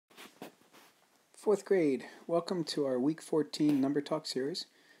Fourth grade, welcome to our week 14 number talk series.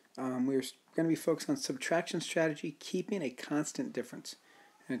 We're going to be focused on subtraction strategy, keeping a constant difference.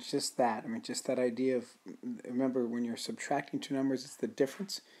 And it's just that. Just that idea of, remember when you're subtracting two numbers, it's the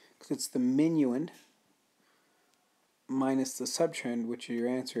difference, because it's the minuend minus the subtrahend, which your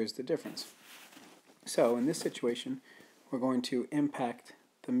answer is the difference. So in this situation, we're going to impact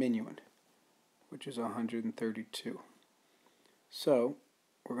the minuend, which is 132. So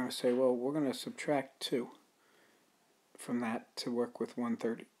we're going to say, well, we're going to subtract 2 from that to work with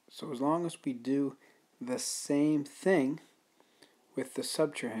 130. So as long as we do the same thing with the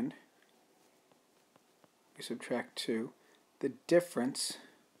subtrahend, we subtract 2, the difference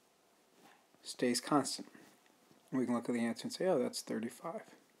stays constant. We can look at the answer and say, oh, that's 35.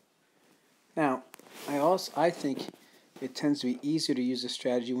 Now, I think it tends to be easier to use this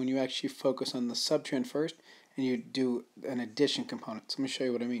strategy when you actually focus on the subtrahend first and you do an addition component. So let me show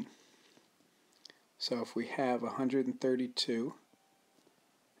you what I mean. So if we have 132, and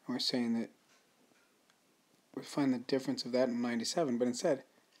we're saying that we find the difference of that in 97, but instead,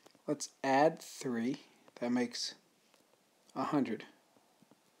 let's add 3. That makes 100.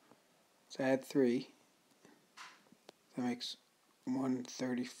 Let's add 3. That makes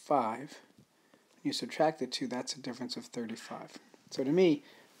 135. When you subtract the 2, that's a difference of 35. So to me,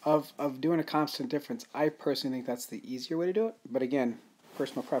 of doing a constant difference, I personally think that's the easier way to do it. But again,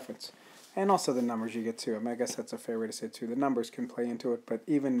 personal preference. And also the numbers you get to. I guess that's a fair way to say it too. The numbers can play into it, but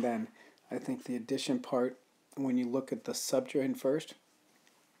even then, I think the addition part, when you look at the subtrahend first,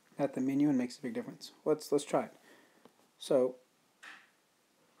 at the minuend makes a big difference. Let's try it. So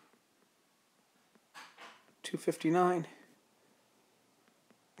 259,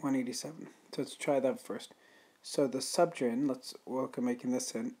 187. So let's try that first. So the subtrahend, let's work on making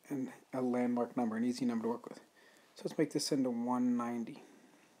this in a landmark number, an easy number to work with. So let's make this into 190.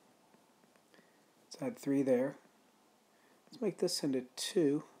 Let's add 3 there. Let's make this into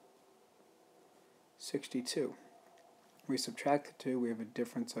 262. We subtract the 2, we have a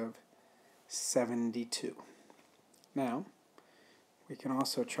difference of 72. Now, we can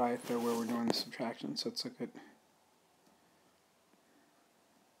also try it there where we're doing the subtraction. So let's look at,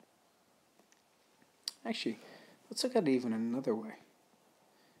 actually, let's look at it even another way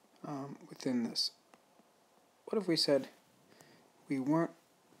within this. What if we said we weren't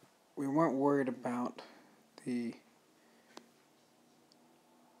worried about the,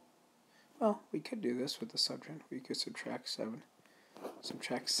 well, we could do this with the subtrahend. We could subtract 7,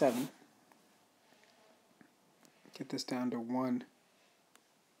 get this down to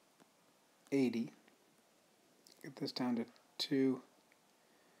 180, get this down to 2,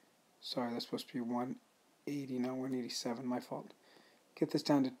 sorry, that's supposed to be 180, not 187, my fault. Get this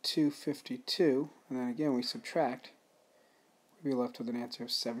down to 252, and then again we subtract, we'll be left with an answer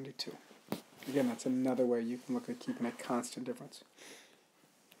of 72. Again, that's another way you can look at keeping a constant difference.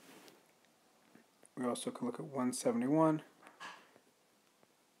 We also can look at 171,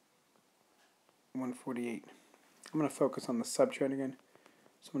 148. I'm going to focus on the subtrahend again.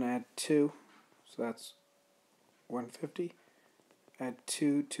 So I'm going to add 2, so that's 150. Add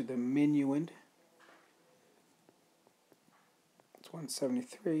 2 to the minuend. It's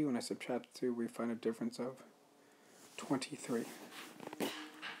 173. When I subtract 2, we find a difference of 23.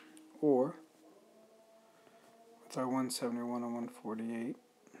 Or, with our 171 and 148,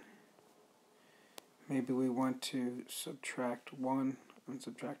 maybe we want to subtract 1 and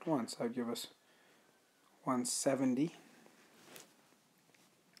subtract 1. So that would give us 170.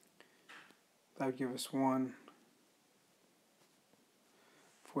 That would give us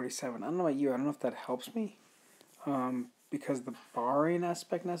 147. I don't know about you. I don't know if that helps me because the borrowing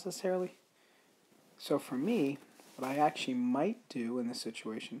aspect necessarily. So for me, what I actually might do in this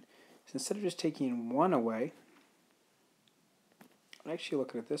situation is instead of just taking 1 away, I'd actually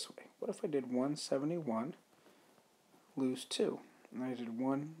look at it this way. What if I did 171, lose 2? And I did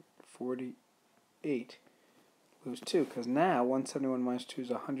 148, lose 2. Because now 171 minus 2 is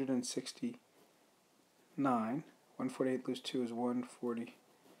 169. 148 lose 2 is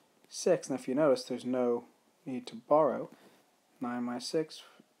 146. And if you notice, there's no need to borrow. 9 minus 6,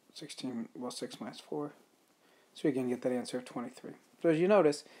 16, well, 6 minus 4. So we can get that answer of 23. So as you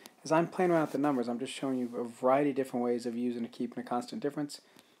notice, as I'm playing around with the numbers, I'm just showing you a variety of different ways of using and keeping a constant difference.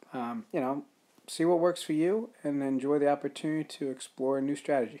 See what works for you and enjoy the opportunity to explore a new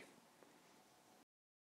strategy.